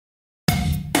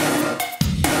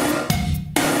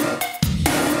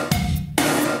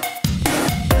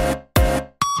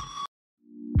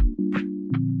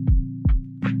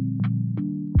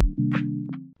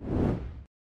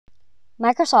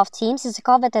Microsoft Teams is a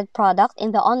coveted product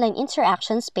in the online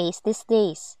interaction space these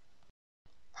days.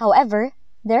 However,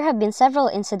 there have been several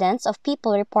incidents of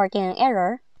people reporting an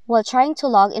error while trying to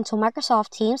log into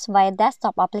Microsoft Teams via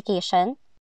desktop application,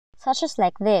 such as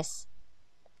like this.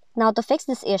 Now to fix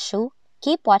this issue,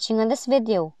 keep watching on this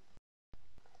video.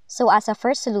 So as a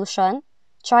first solution,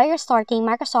 try restarting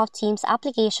Microsoft Teams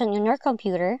application on your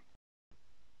computer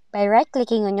by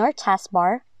right-clicking on your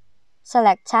taskbar,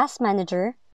 select Task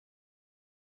Manager,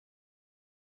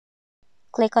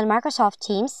 click on Microsoft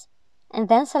Teams, and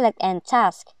then select End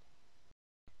Task.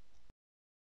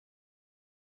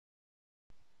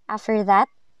 After that,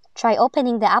 try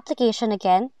opening the application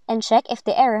again and check if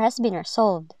the error has been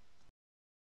resolved.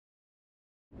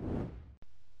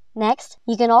 Next,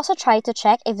 you can also try to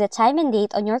check if the time and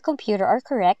date on your computer are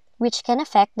correct, which can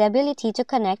affect the ability to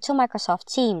connect to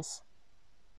Microsoft Teams.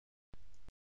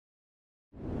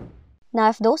 Now,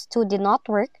 if those two did not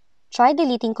work, try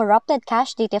deleting corrupted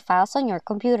cache data files on your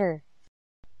computer.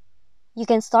 You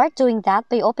can start doing that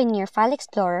by opening your File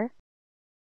Explorer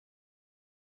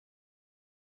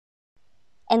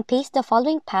and paste the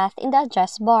following path in the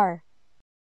address bar.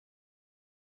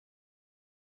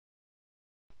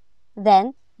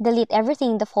 Then, delete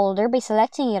everything in the folder by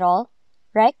selecting it all,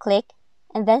 right-click,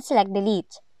 and then select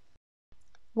Delete.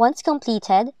 Once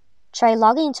completed, try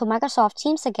logging into Microsoft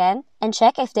Teams again and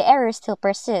check if the error still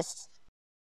persists.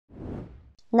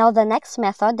 Now the next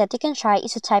method that you can try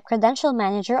is to type Credential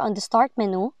Manager on the Start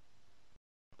menu,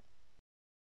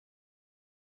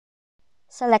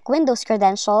 select Windows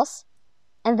Credentials,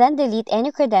 and then delete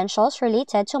any credentials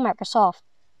related to Microsoft.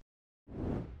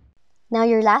 Now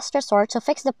your last resort to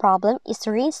fix the problem is to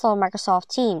reinstall Microsoft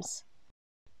Teams.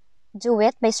 Do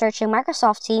it by searching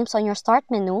Microsoft Teams on your Start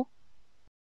menu,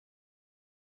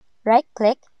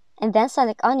 right-click, and then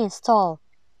select Uninstall.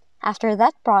 After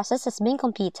that process has been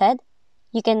completed,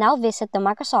 you can now visit the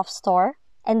Microsoft Store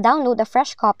and download a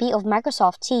fresh copy of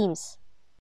Microsoft Teams.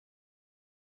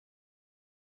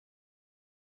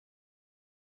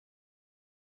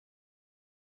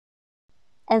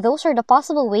 And those are the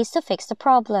possible ways to fix the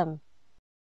problem.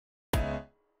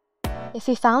 If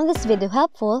you found this video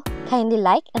helpful, kindly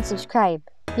like and subscribe.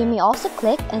 You may also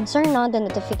click and turn on the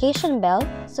notification bell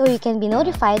so you can be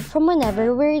notified from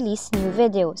whenever we release new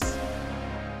videos.